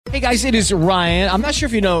Hey guys, it is Ryan. I'm not sure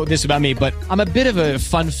if you know this about me, but I'm a bit of a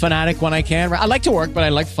fun fanatic when I can. I like to work, but I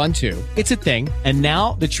like fun too. It's a thing. And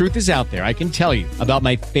now the truth is out there. I can tell you about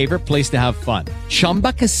my favorite place to have fun.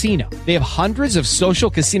 Chumba Casino. They have hundreds of social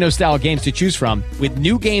casino style games to choose from with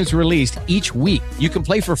new games released each week. You can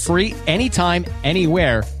play for free anytime,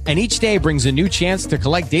 anywhere. And each day brings a new chance to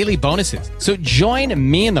collect daily bonuses. So join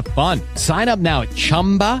me in the fun. Sign up now at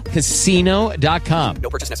ChumbaCasino.com. No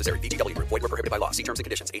purchase necessary. VGW. Void where prohibited by law. See terms and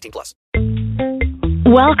conditions. 18+.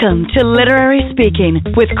 Welcome to Literary Speaking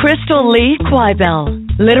with Crystal-Lee Quibell.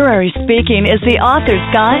 Literary Speaking is the author's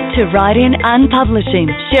guide to writing and publishing,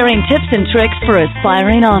 sharing tips and tricks for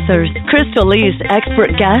aspiring authors. Crystal-Lee's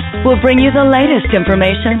expert guests will bring you the latest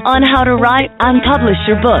information on how to write and publish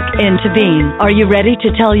your book into being. Are you ready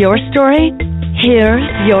to tell your story? Here's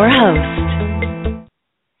your host.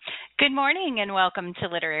 Good morning and welcome to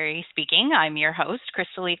Literary Speaking. I'm your host,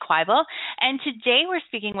 Crystal-Lee Quibell, and today we're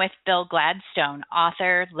speaking with Bill Gladstone,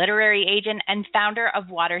 author, literary agent, and founder of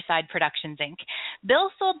Waterside Productions, Inc. Bill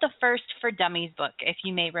sold the first For Dummies book, if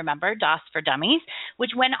you may remember, DOS for Dummies,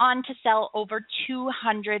 which went on to sell over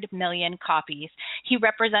 200 million copies. He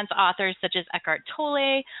represents authors such as Eckhart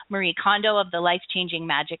Tolle, Marie Kondo of The Life-Changing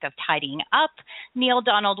Magic of Tidying Up, Neale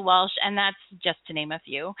Donald Walsch, and that's just to name a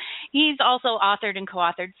few. He's also authored and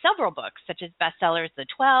co-authored several books, such as bestsellers The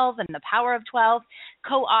 12 and The Power of 12,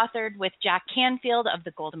 co-authored with Jack Canfield of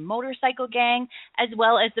The Golden Motorcycle Gang, as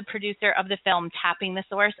well as the producer of the film Tapping the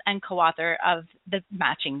Source and co-author of the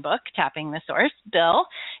matching book, Tapping the Source. Bill,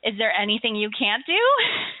 is there anything you can't do?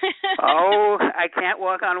 Oh, I can't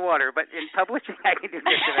walk on water, but in publishing I can do just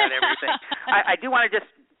about everything. I do want to just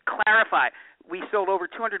clarify. We sold over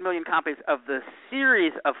 200 million copies of the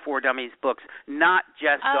series of For Dummies books, not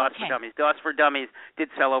just DOS for Dummies. DOS for Dummies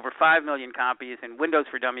did sell over 5 million copies, and Windows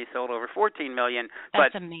for Dummies sold over 14 million.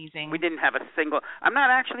 That's but amazing. We didn't have a single. I'm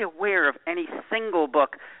not actually aware of any single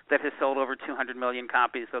book that has sold over 200 million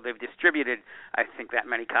copies, so they've distributed, I think, that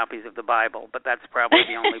many copies of the Bible, but that's probably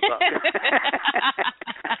the only book.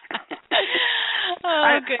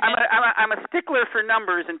 I'm a stickler for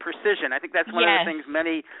numbers and precision. I think that's one of the things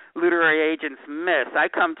many literary agents miss. I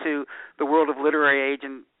come to the world of literary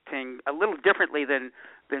agenting a little differently than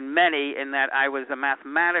many, in that I was a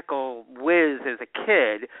mathematical whiz as a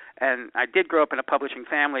kid, and I did grow up in a publishing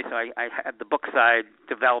family, so I had the book side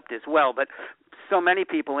developed as well. But so many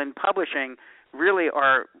people in publishing really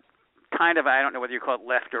are kind of, I don't know whether you call it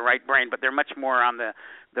left or right brain, but they're much more on the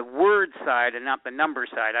word side and not the number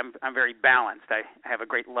side. I'm very balanced. I have a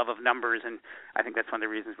great love of numbers, and I think that's one of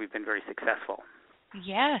the reasons we've been very successful.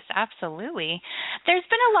 Yes, absolutely. There's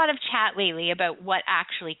been a lot of chat lately about what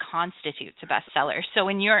actually constitutes a bestseller. So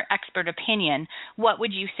in your expert opinion, what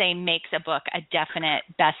would you say makes a book a definite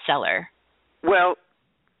bestseller? Well,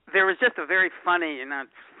 there was just a very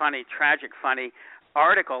tragic funny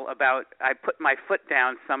article about, I put my foot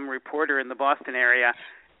down, some reporter in the Boston area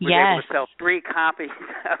was able to sell 3 copies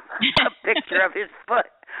of a picture of his foot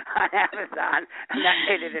on Amazon, and that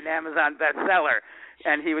made it an Amazon bestseller.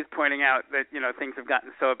 And he was pointing out that, things have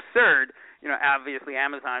gotten so absurd. Obviously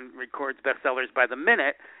Amazon records bestsellers by the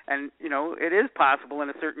minute, and, it is possible in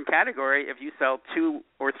a certain category, if you sell 2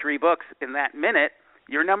 or 3 books in that minute,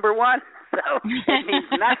 you're number one. So it means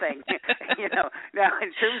nothing. Now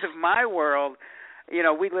in terms of my world,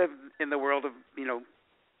 we live in the world of,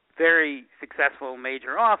 very successful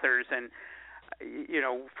major authors, and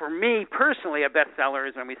for me personally, a bestseller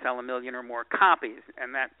is when we sell 1 million or more copies,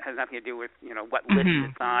 and that has nothing to do with what list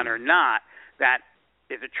it's on or not. That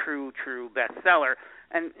is a true bestseller,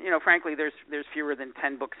 and frankly, there's fewer than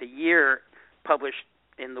 10 books a year published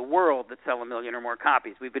in the world that sell 1 million or more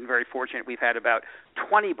copies. We've been very fortunate. We've had about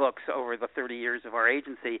 20 books over the 30 years of our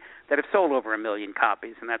agency that have sold over 1 million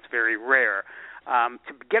copies, and that's very rare. To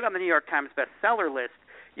get on the New York Times bestseller list,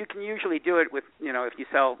 you can usually do it with, if you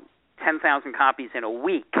sell 10,000 copies in a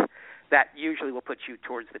week, that usually will put you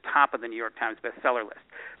towards the top of the New York Times bestseller list.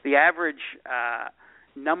 The average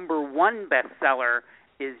number one bestseller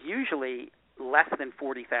is usually less than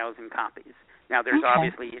 40,000 copies. Now, there's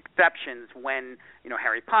obviously exceptions when,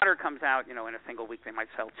 Harry Potter comes out, in a single week they might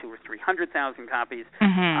sell 200,000 or 300,000 copies.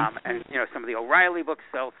 And, some of the O'Reilly books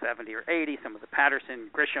sell 70 or 80, some of the Patterson,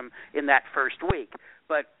 Grisham in that first week.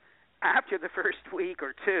 But after the first week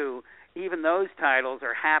or two, even those titles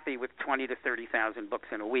are happy with 20 to 30,000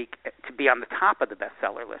 books in a week to be on the top of the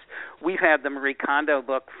bestseller list. We've had the Marie Kondo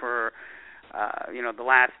book for, the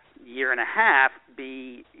last year and a half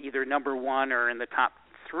be either number one or in the top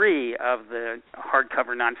 3 of the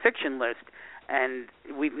hardcover nonfiction list, and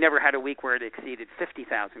we've never had a week where it exceeded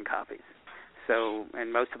 50,000 copies. So,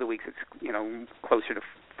 and most of the weeks it's, closer to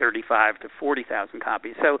 35 to 40,000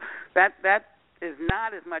 copies. So that is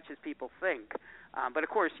not as much as people think. But of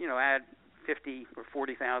course, add 50 or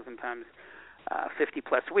 40,000 times 50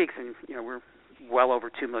 plus weeks, and we're well over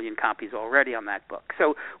 2 million copies already on that book.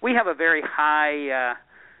 So we have a very high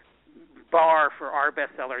bar for our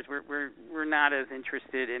bestsellers. We're not as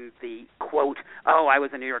interested in the quote, "Oh, I was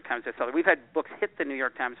a New York Times bestseller." We've had books hit the New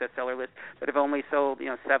York Times bestseller list that have only sold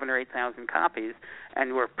 7,000 or 8,000 copies,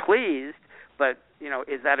 and we're pleased. But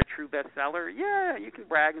is that a true bestseller? Yeah, you can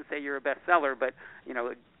brag and say you're a bestseller, but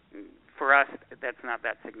for us, that's not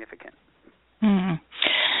that significant. Mm.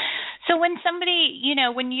 So when somebody,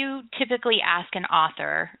 when you typically ask an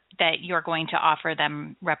author that you're going to offer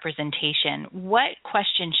them representation, what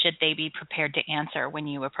questions should they be prepared to answer when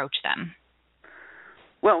you approach them?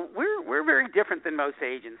 Well, we're very different than most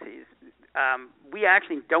agencies. We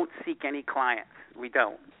actually don't seek any clients. We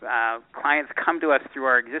don't. Clients come to us through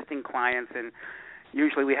our existing clients, and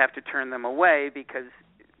usually we have to turn them away because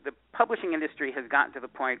the publishing industry has gotten to the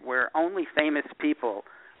point where only famous people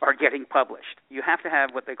are getting published. You have to have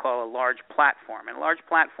what they call a large platform. And a large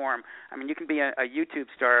platform, you can be a YouTube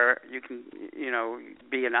star, you can,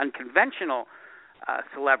 be an unconventional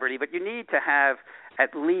celebrity, but you need to have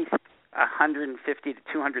at least 150 to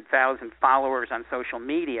 200,000 followers on social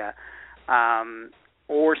media,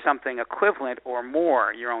 or something equivalent or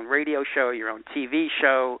more. Your own radio show, your own TV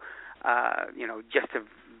show, just have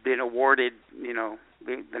been awarded,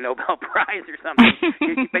 the Nobel Prize or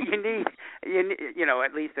something. But you need,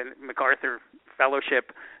 at least a MacArthur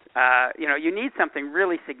Fellowship. You need something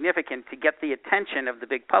really significant to get the attention of the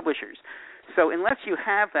big publishers. So unless you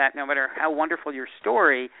have that, no matter how wonderful your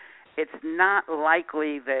story, it's not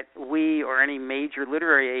likely that we or any major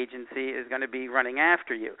literary agency is going to be running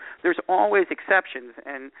after you. There's always exceptions,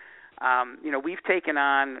 and we've taken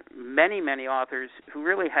on many, many authors who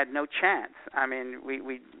really had no chance.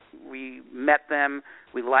 We met them,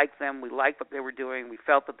 we liked them, we liked what they were doing. We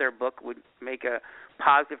felt that their book would make a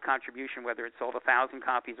positive contribution, whether it sold 1,000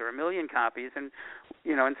 copies or 1,000,000 copies. And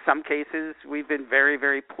in some cases, we've been very,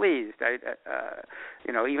 very pleased.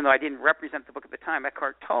 Even though I didn't represent the book at the time,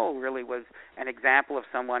 Eckhart Tolle really was an example of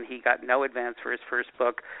someone. He got no advance for his first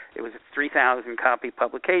book. It was a 3,000 copy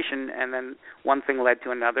publication, and then one thing led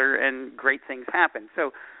to another, and great things happened.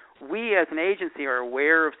 So we as an agency are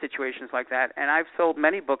aware of situations like that, and I've sold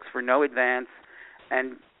many books for no advance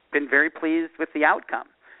and been very pleased with the outcome.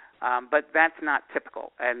 But that's not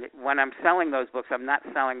typical. And when I'm selling those books, I'm not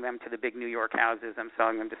selling them to the big New York houses. I'm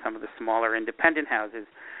selling them to some of the smaller independent houses.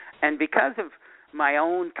 And because of my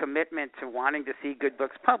own commitment to wanting to see good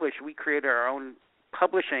books published, we created our own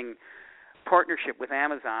publishing partnership with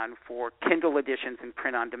Amazon for Kindle editions and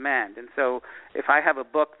print on demand. And so if I have a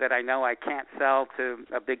book that I know I can't sell to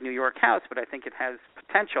a big New York house, but I think it has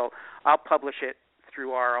potential, I'll publish it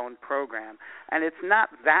through our own program. And it's not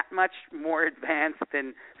that much more advanced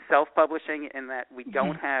than self-publishing in that we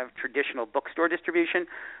don't have traditional bookstore distribution,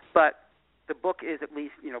 but the book is at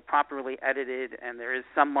least, properly edited, and there is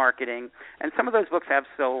some marketing. And some of those books have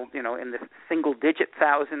sold, in the single-digit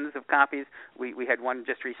thousands of copies. We had one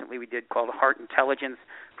just recently we did called Heart Intelligence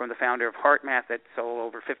from the founder of HeartMath that sold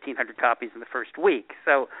over 1,500 copies in the first week.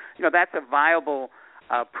 So, that's a viable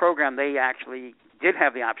program. They actually did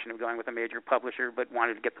have the option of going with a major publisher but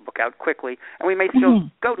wanted to get the book out quickly, and we may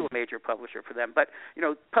still go to a major publisher for them. But,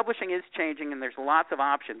 publishing is changing, and there's lots of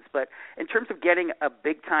options. But in terms of getting a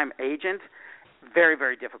big-time agent, very,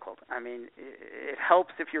 very difficult. It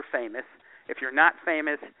helps if you're famous. If you're not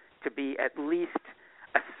famous, to be at least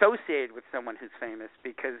associated with someone who's famous,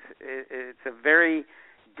 because it's a very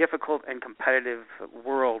difficult and competitive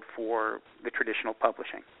world for the traditional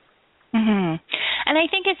publishing. Mm-hmm. And I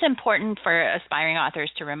think it's important for aspiring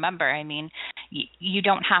authors to remember, you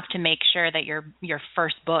don't have to make sure that your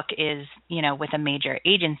first book is, with a major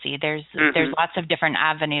agency. There's lots of different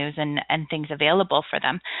avenues and things available for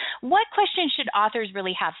them. What questions should authors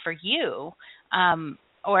really have for you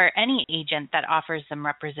or any agent that offers them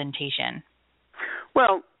representation?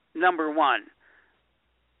 Well, number one,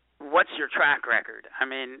 what's your track record?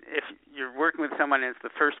 If you're working with someone and it's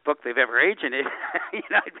the first book they've ever agented,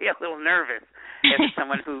 I'd be a little nervous. If it's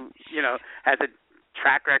someone who, has a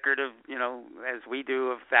track record of, as we do,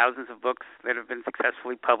 of thousands of books that have been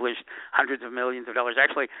successfully published, hundreds of millions of dollars.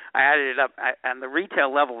 Actually, I added it up. On the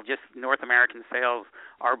retail level, just North American sales,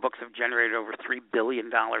 our books have generated over $3 billion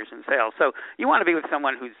in sales. So you want to be with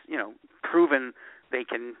someone who's, proven they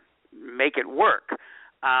can make it work.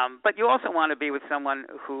 But you also want to be with someone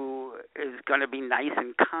who is going to be nice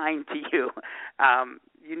and kind to you.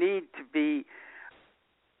 You need to be,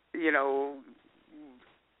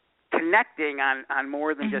 connecting on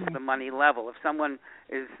more than just the money level. If someone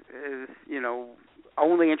is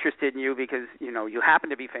only interested in you because you happen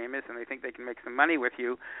to be famous and they think they can make some money with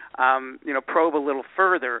you, probe a little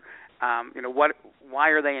further. Why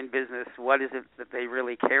are they in business? What is it that they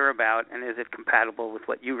really care about, and is it compatible with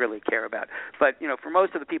what you really care about? But for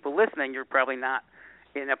most of the people listening, you're probably not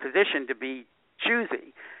in a position to be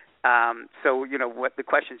choosy. So what the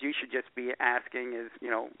questions you should just be asking is,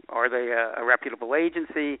 are they a reputable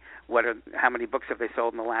agency? How many books have they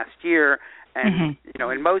sold in the last year? And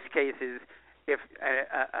in most cases, if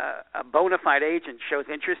a bona fide agent shows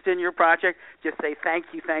interest in your project, just say thank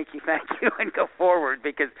you, and go forward,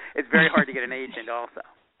 because it's very hard to get an agent also.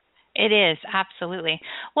 It is, absolutely.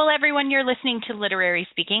 Well, everyone, you're listening to Literary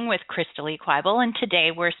Speaking with Crystal-Lee Quibell, and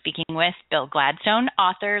today we're speaking with Bill Gladstone,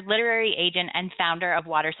 author, literary agent, and founder of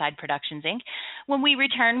Waterside Productions, Inc. When we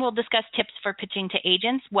return, we'll discuss tips for pitching to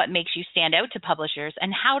agents, what makes you stand out to publishers,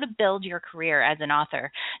 and how to build your career as an author.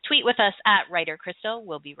 Tweet with us at Writer Crystal.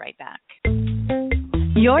 We'll be right back.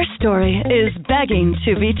 Your story is begging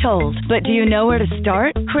to be told, but do you know where to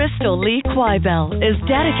start? Crystal-Lee Quibell is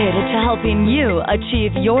dedicated to helping you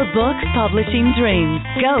achieve your book publishing dreams.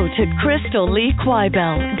 Go to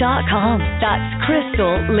CrystalLeeQuibell.com. That's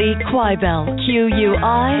Crystal-Lee Quibell,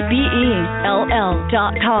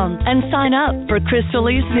 QUIBELL.com, and sign up for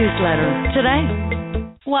Crystal-Lee's newsletter today.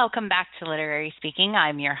 Welcome back to Literary Speaking.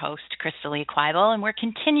 I'm your host, Crystal-Lee Quibell, and we're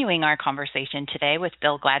continuing our conversation today with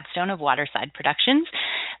Bill Gladstone of Waterside Productions.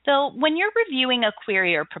 Bill, when you're reviewing a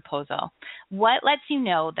query or proposal, what lets you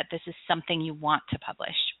know that this is something you want to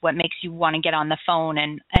publish? What makes you want to get on the phone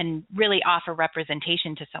and really offer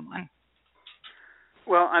representation to someone?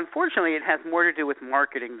 Well, unfortunately, it has more to do with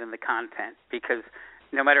marketing than the content, because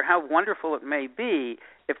no matter how wonderful it may be,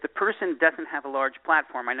 if the person doesn't have a large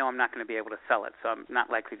platform, I know I'm not going to be able to sell it, so I'm not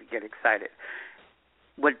likely to get excited.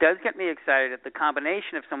 What does get me excited is the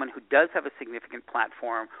combination of someone who does have a significant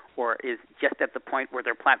platform or is just at the point where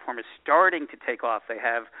their platform is starting to take off. They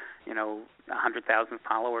have, 100,000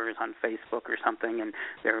 followers on Facebook or something, and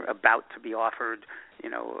they're about to be offered,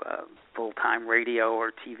 a full-time radio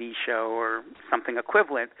or TV show or something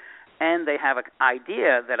equivalent, and they have an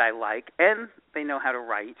idea that I like, and they know how to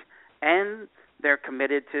write, and they're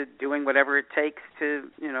committed to doing whatever it takes to,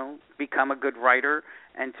 become a good writer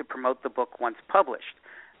and to promote the book once published.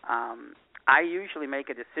 I usually make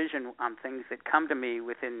a decision on things that come to me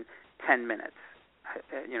within 10 minutes.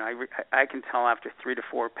 I can tell after 3 to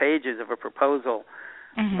 4 pages of a proposal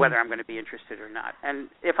whether I'm going to be interested or not. And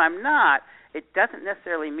if I'm not, it doesn't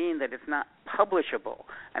necessarily mean that it's not publishable.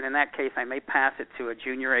 And in that case, I may pass it to a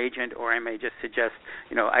junior agent, or I may just suggest,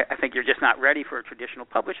 I think you're just not ready for a traditional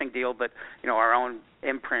publishing deal, but, our own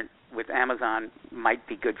imprint with Amazon might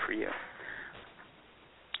be good for you.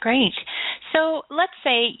 Great. So let's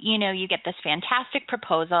say, you get this fantastic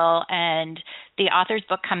proposal and the author's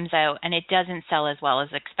book comes out and it doesn't sell as well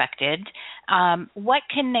as expected. What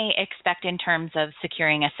can they expect in terms of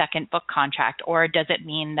securing a second book contract? Or does it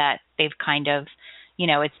mean that they've kind of,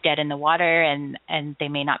 it's dead in the water and they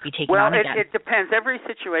may not be taking on again? Well, it depends. Every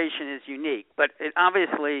situation is unique, but it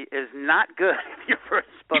obviously is not good if your first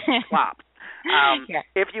book flops.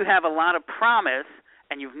 If you have a lot of promise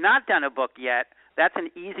and you've not done a book yet, that's an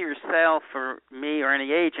easier sell for me or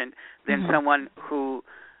any agent than someone who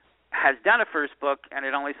has done a first book and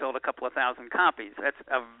it only sold a couple of thousand copies. That's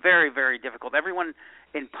a very, very difficult. Everyone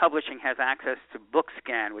in publishing has access to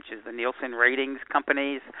BookScan, which is the Nielsen ratings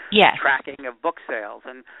company's tracking of book sales.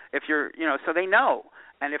 And if you're, so they know.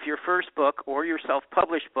 And if your first book or your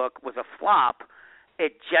self-published book was a flop,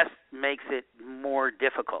 it just makes it more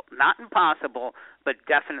difficult. Not impossible, but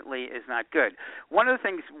definitely is not good. One of the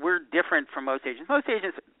things we're different from most agents. Most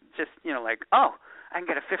agents just, I can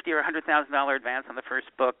get a $50,000 or $100,000 advance on the first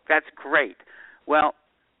book. That's great. Well,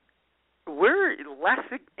 we're less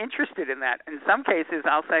interested in that. In some cases,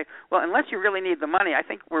 I'll say, well, unless you really need the money, I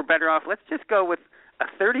think we're better off. Let's just go with a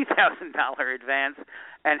 $30,000 advance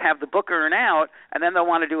and have the book earn out, and then they'll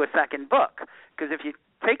want to do a second book. Because if you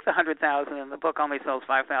take the $100,000 and the book only sells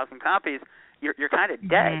 5,000 copies, you're kind of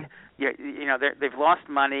dead. They've lost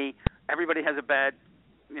money. Everybody has a bad,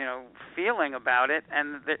 feeling about it,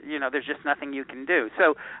 and there's just nothing you can do.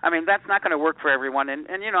 So, that's not going to work for everyone. And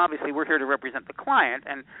obviously we're here to represent the client.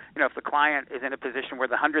 And if the client is in a position where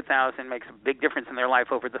the 100,000 makes a big difference in their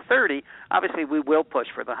life over the 30, obviously we will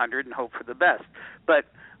push for the 100 and hope for the best. But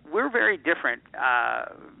we're very different.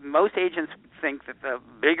 Most agents think that the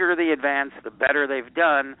bigger the advance, the better they've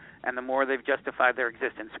done, and the more they've justified their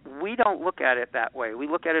existence. We don't look at it that way. We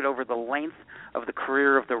look at it over the length of the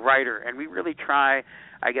career of the writer, and we really try,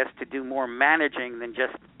 I guess, to do more managing than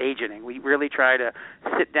just agenting. We really try to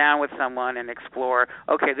sit down with someone and explore,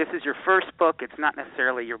 okay, this is your first book. It's not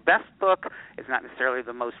necessarily your best book. It's not necessarily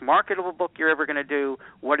the most marketable book you're ever going to do.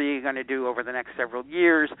 What are you going to do over the next several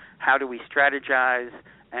years? How do we strategize?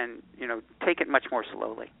 And, take it much more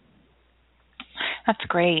slowly. That's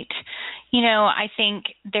great. I think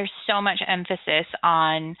there's so much emphasis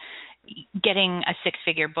on getting a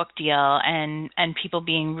six-figure book deal and people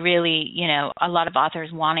being really, a lot of authors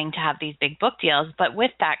wanting to have these big book deals, but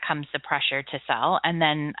with that comes the pressure to sell. And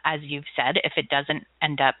then, as you've said, if it doesn't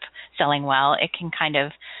end up selling well, it can kind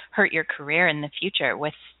of hurt your career in the future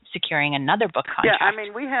with securing another book contract. Yeah, I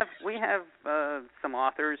mean, we have some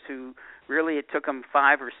authors who really it took them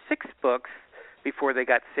 5 or 6 books before they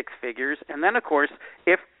got 6 figures. And then, of course,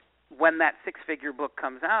 when that 6-figure book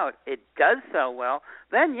comes out, it does sell well,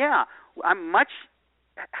 then, yeah, I'm much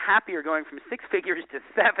happier going from 6 figures to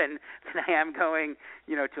 7 than I am going,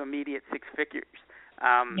 to immediate 6 figures.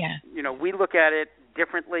 We look at it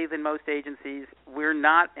differently than most agencies. We're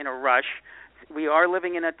not in a rush. We are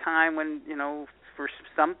living in a time when, for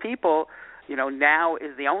some people, now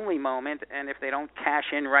is the only moment, and if they don't cash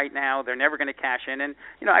in right now, they're never going to cash in. And,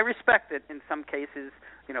 I respect that in some cases,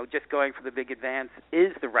 just going for the big advance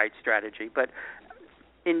is the right strategy. But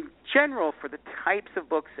in general, for the types of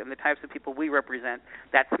books and the types of people we represent,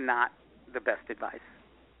 that's not the best advice.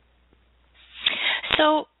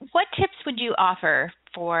 So what tips would you offer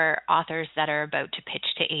for authors that are about to pitch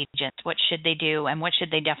to agents? What should they do, and what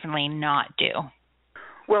should they definitely not do?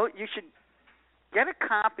 Well, you should get a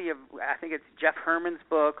copy of, I think it's Jeff Herman's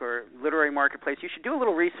book or Literary Marketplace. You should do a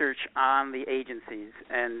little research on the agencies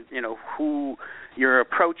and, who you're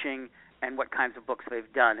approaching and what kinds of books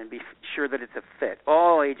they've done, and be sure that it's a fit.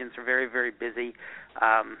 All agents are very, very busy.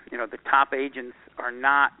 The top agents are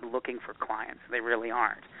not looking for clients. They really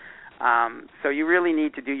aren't. So you really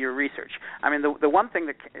need to do your research. I mean, the one thing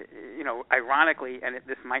that, ironically, and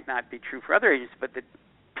this might not be true for other agents, but that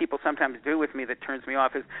people sometimes do with me that turns me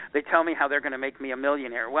off is they tell me how they're going to make me a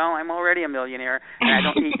millionaire. Well, I'm already a millionaire, and I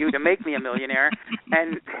don't need you to make me a millionaire.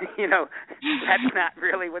 And, that's not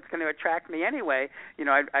really what's going to attract me anyway.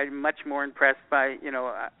 I'm much more impressed by,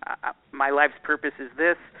 my life's purpose is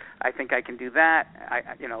this. I think I can do that.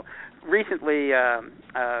 Recently,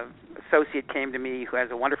 associate came to me who has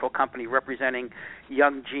a wonderful company representing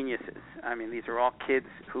young geniuses. I mean, these are all kids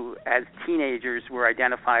who, as teenagers, were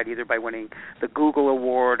identified either by winning the Google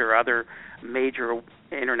Award or other major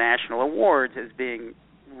international awards as being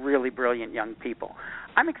really brilliant young people.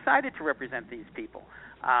 I'm excited to represent these people.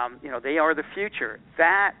 They are the future.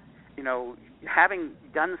 That, having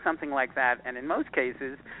done something like that, and in most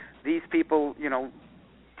cases, these people,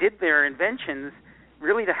 did their inventions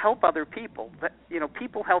really to help other people. But,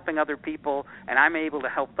 people helping other people, and I'm able to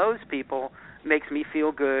help those people, makes me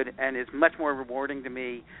feel good and is much more rewarding to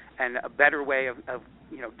me and a better way of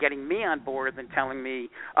getting me on board than telling me,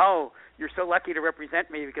 oh, you're so lucky to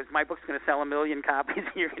represent me because my book's going to sell 1 million copies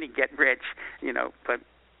and you're going to get rich.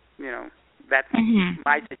 That's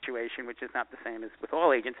my situation, which is not the same as with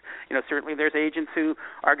all agents. Certainly there's agents who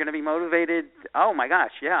are going to be motivated, oh, my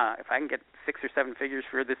gosh, yeah, if I can get 6 or 7 figures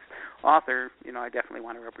for this author, I definitely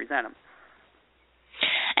want to represent him.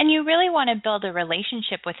 And you really want to build a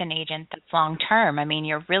relationship with an agent that's long-term. I mean,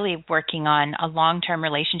 you're really working on a long-term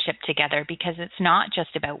relationship together because it's not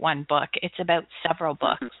just about one book. It's about several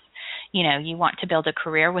books. You want to build a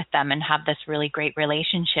career with them and have this really great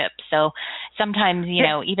relationship. So sometimes,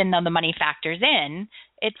 even though the money factors in,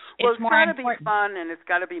 it's more important. It's got to be fun and it's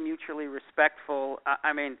got to be mutually respectful.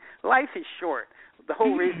 I mean, life is short. The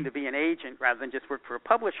whole reason to be an agent rather than just work for a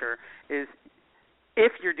publisher is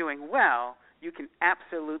if you're doing well, you can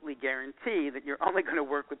absolutely guarantee that you're only going to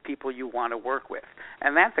work with people you want to work with.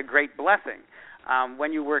 And that's a great blessing.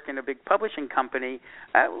 When you work in a big publishing company,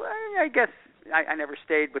 I guess I never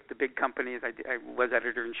stayed with the big companies. I was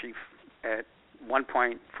editor-in-chief at one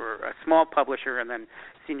point for a small publisher and then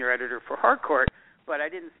senior editor for Harcourt, but I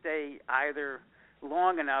didn't stay either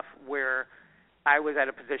long enough where I was at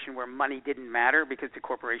a position where money didn't matter because to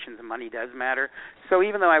corporations money does matter. So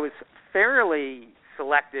even though I was fairly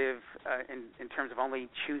selective in terms of only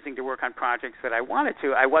choosing to work on projects that I wanted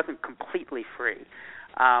to, I wasn't completely free.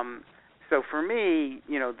 So for me,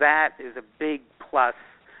 that is a big plus.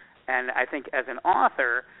 And I think as an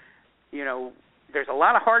author, there's a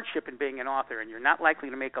lot of hardship in being an author, and you're not likely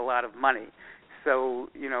to make a lot of money. So,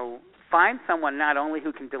 find someone not only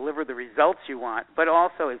who can deliver the results you want, but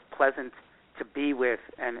also is pleasant to be with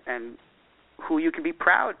and who you can be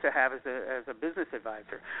proud to have as a business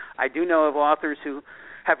advisor. I do know of authors who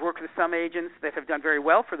have worked with some agents that have done very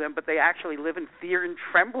well for them, but they actually live in fear and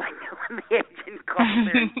trembling when the agent calls.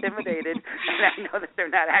 They're intimidated, and I know that they're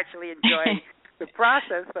not actually enjoying the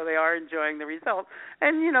process, so they are enjoying the result.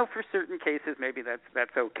 And, for certain cases, maybe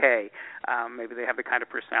that's okay. Maybe they have the kind of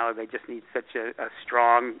personality, they just need such a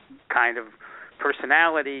strong kind of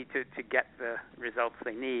personality to get the results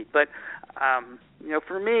they need. But,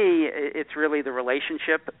 for me, it's really the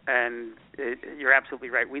relationship, and you're absolutely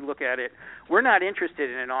right. We look at it. We're not interested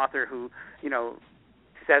in an author who,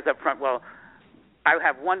 says up front, well, I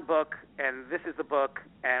have one book, and this is the book,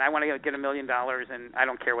 and I want to get $1 million, and I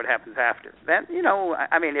don't care what happens after. That,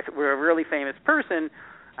 if it were a really famous person,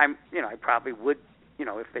 I probably would,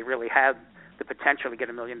 if they really had the potential to get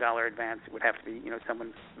 $1 million advance, it would have to be,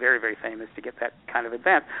 someone very, very famous to get that kind of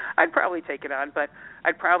advance. I'd probably take it on, but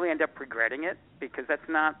I'd probably end up regretting it because that's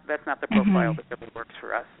not the profile that really works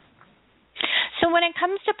for us. So when it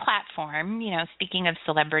comes to platform, speaking of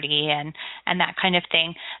celebrity and that kind of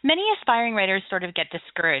thing, many aspiring writers sort of get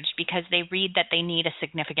discouraged because they read that they need a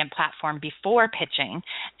significant platform before pitching.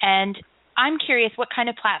 And I'm curious, what kind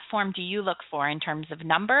of platform do you look for in terms of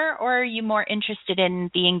number, or are you more interested in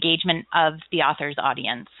the engagement of the author's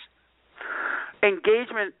audience?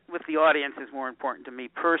 Engagement with the audience is more important to me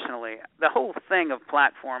personally. The whole thing of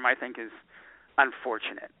platform, I think, is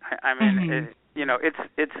unfortunate. I mean,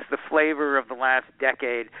 it's the flavor of the last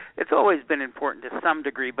decade. It's always been important to some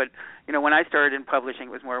degree, but, when I started in publishing,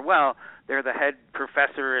 it was more, well, they're the head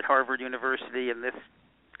professor at Harvard University in this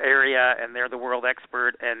area, and they're the world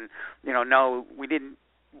expert, and, no, we didn't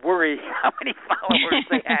worry how many followers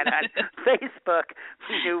they had on Facebook.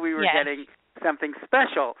 We knew we were getting something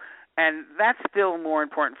special. And that's still more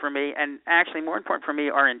important for me, and actually more important for me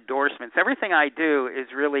are endorsements. Everything I do is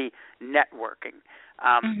really networking.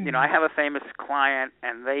 I have a famous client,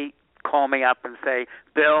 and they call me up and say,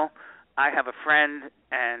 Bill, I have a friend,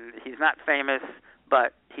 and he's not famous,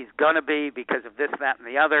 but he's going to be because of this, that, and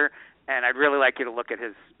the other, and I'd really like you to look at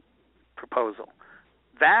his proposal.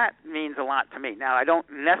 That means a lot to me. Now, I don't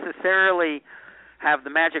necessarily have the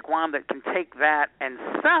magic wand that can take that and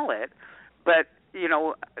sell it, but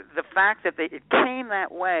the fact that it came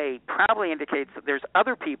that way probably indicates that there's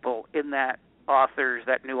other people in that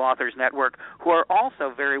new authors network who are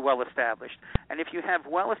also very well established. And if you have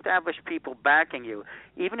well established people backing you,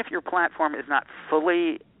 even if your platform is not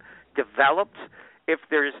fully developed, if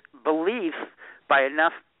there's belief by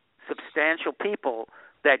enough substantial people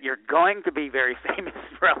that you're going to be very famous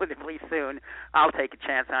relatively soon, I'll take a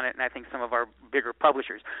chance on it, and I think some of our bigger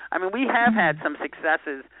publishers. I mean, we have had some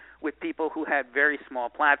successes with people who had very small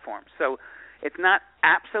platforms. So it's not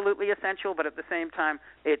absolutely essential, but at the same time,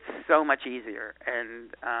 it's so much easier.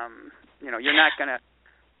 And, you're not going to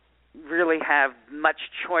really have much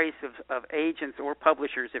choice of agents or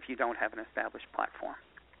publishers if you don't have an established platform.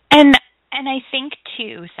 And I think,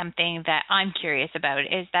 too, something that I'm curious about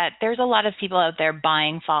is that there's a lot of people out there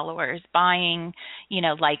buying followers, buying,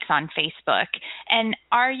 likes on Facebook. And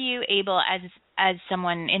are you able, as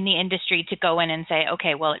someone in the industry, to go in and say,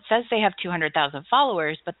 okay, well, it says they have 200,000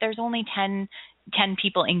 followers, but there's only 10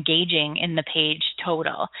 people engaging in the page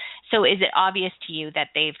total. So is it obvious to you that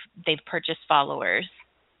they've purchased followers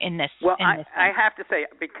in this? Well, I have to say,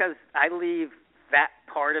 because I leave that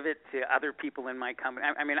part of it to other people in my company.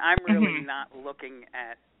 I mean, I'm really not looking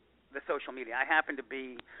at the social media. I happen to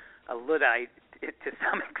be a Luddite to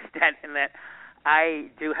some extent in that I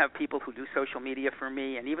do have people who do social media for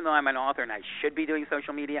me, and even though I'm an author and I should be doing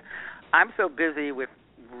social media, I'm so busy with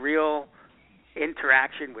real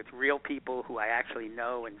interaction with real people who I actually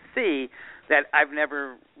know and see that I've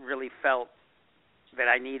never really felt that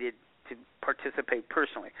I needed to participate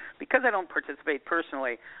personally. Because I don't participate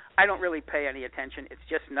personally, I don't really pay any attention. It's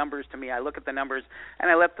just numbers to me. I look at the numbers, and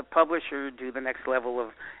I let the publisher do the next level of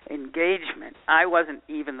engagement. I wasn't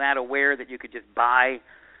even that aware that you could just buy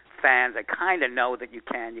fans. I kind of know that you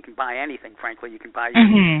can. You can buy anything, frankly. You can buy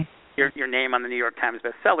your name on the New York Times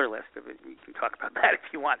bestseller list. We can talk about that if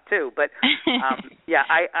you want to. But,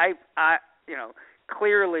 I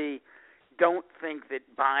clearly don't think that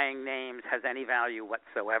buying names has any value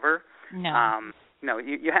whatsoever. No.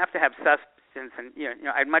 You have to have substance, and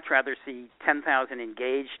I'd much rather see 10,000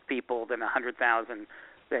 engaged people than 100,000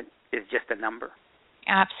 that is just a number.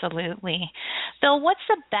 Absolutely. Bill, what's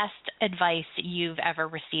the best advice you've ever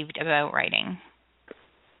received about writing?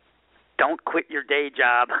 Don't quit your day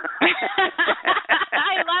job.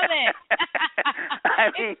 I love it.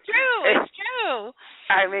 It's true.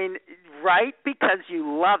 I mean, write because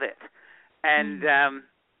you love it. And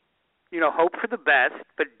hope for the best,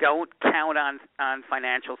 but don't count on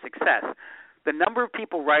financial success. The number of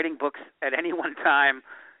people writing books at any one time,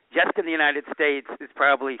 just in the United States, is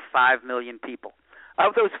probably 5 million people.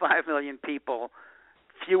 Of those 5 million people,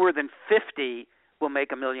 fewer than 50 will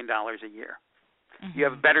make $1 million a year. Mm-hmm. You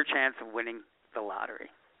have a better chance of winning the lottery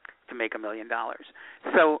to make $1 million.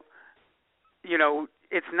 So,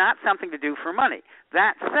 it's not something to do for money.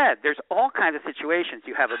 That said, there's all kinds of situations.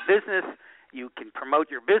 You have a business. You can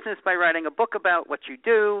promote your business by writing a book about what you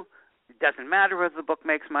do. It doesn't matter whether the book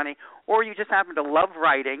makes money. Or you just happen to love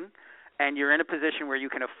writing, and you're in a position where you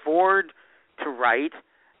can afford to write,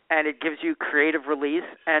 and it gives you creative release.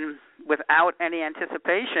 And without any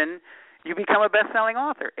anticipation, you become a best-selling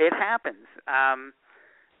author. It happens.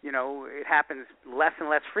 It happens less and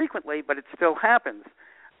less frequently, but it still happens.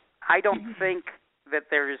 I don't think that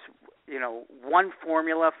there's, one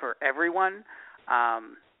formula for everyone.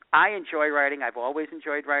 I enjoy writing. I've always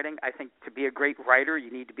enjoyed writing. I think to be a great writer,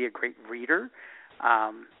 you need to be a great reader.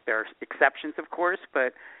 There are exceptions, of course,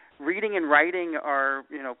 but reading and writing are,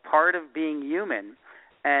 part of being human.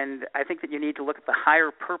 And I think that you need to look at the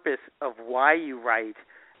higher purpose of why you write.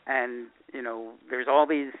 And, there's all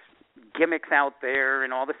these gimmicks out there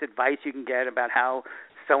and all this advice you can get about how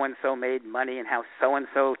so-and-so made money and how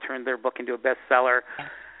so-and-so turned their book into a bestseller.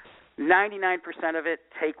 99% of it,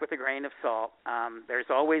 take with a grain of salt. There's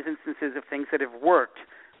always instances of things that have worked,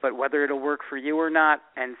 but whether it'll work for you or not,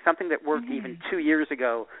 and something that worked even 2 years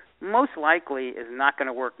ago, most likely is not going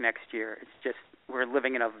to work next year. It's just we're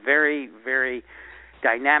living in a very, very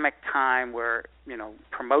dynamic time where,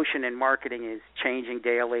 promotion and marketing is changing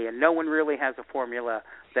daily, and no one really has a formula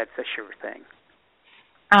that's a sure thing.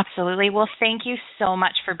 Absolutely. Well, thank you so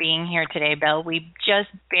much for being here today, Bill. We just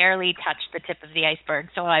barely touched the tip of the iceberg,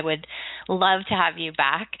 so I would love to have you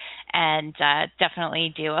back and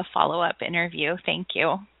definitely do a follow-up interview. Thank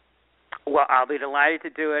you. Well, I'll be delighted to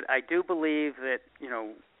do it. I do believe that,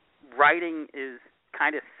 writing is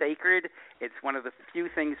kind of sacred. It's one of the few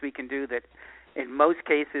things we can do that in most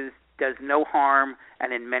cases does no harm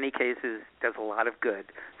and in many cases does a lot of good.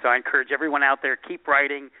 So I encourage everyone out there, keep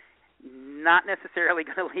writing. Not necessarily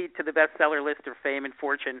going to lead to the bestseller list or fame and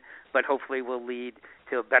fortune, but hopefully will lead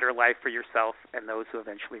to a better life for yourself and those who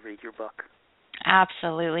eventually read your book.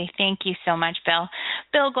 Absolutely. Thank you so much, Bill.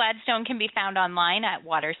 Bill Gladstone can be found online at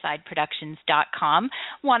watersideproductions.com.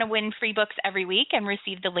 Want to win free books every week and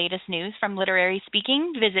receive the latest news from Literary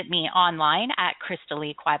Speaking? Visit me online at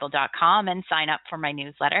Crystal-Lee.com and sign up for my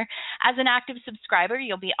newsletter. As an active subscriber,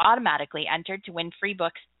 you'll be automatically entered to win free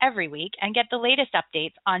books every week and get the latest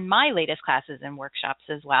updates on my latest classes and workshops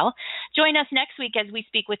as well. Join us next week as we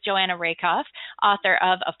speak with Joanna Rakoff, author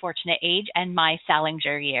of A Fortunate Age and My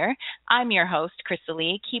Salinger Year. I'm your host,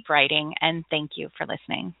 Crystal-Lee. Keep writing, and thank you for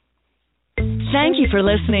listening. Thank you for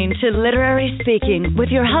listening to Literary Speaking with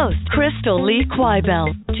your host, Crystal-Lee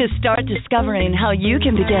Quibell. To start discovering how you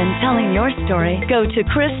can begin telling your story, go to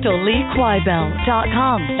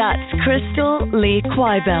Crystal-Lee.com. That's Crystal-Lee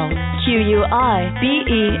Quibell,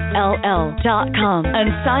 Quibell.com, and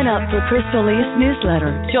sign up for Crystal Lee's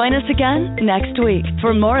newsletter. Join us again next week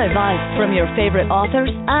for more advice from your favorite authors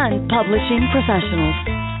and publishing professionals.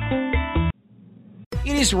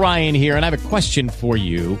 It is Ryan here, and I have a question for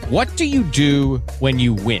you. What do you do when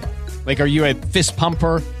you win? Like, are you a fist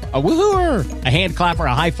pumper, a woo-hooer, a hand clapper,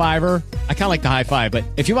 a high fiver? I kind of like the high five, but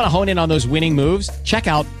if you want to hone in on those winning moves, check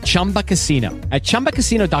out Chumba Casino. At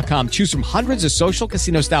ChumbaCasino.com, choose from hundreds of social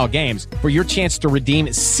casino-style games for your chance to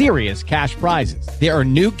redeem serious cash prizes. There are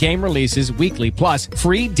new game releases weekly, plus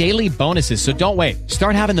free daily bonuses, so don't wait.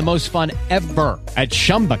 Start having the most fun ever at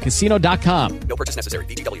ChumbaCasino.com. No purchase necessary.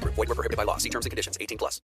 TWELVEand. Void where prohibited by law. See terms and conditions. 18+.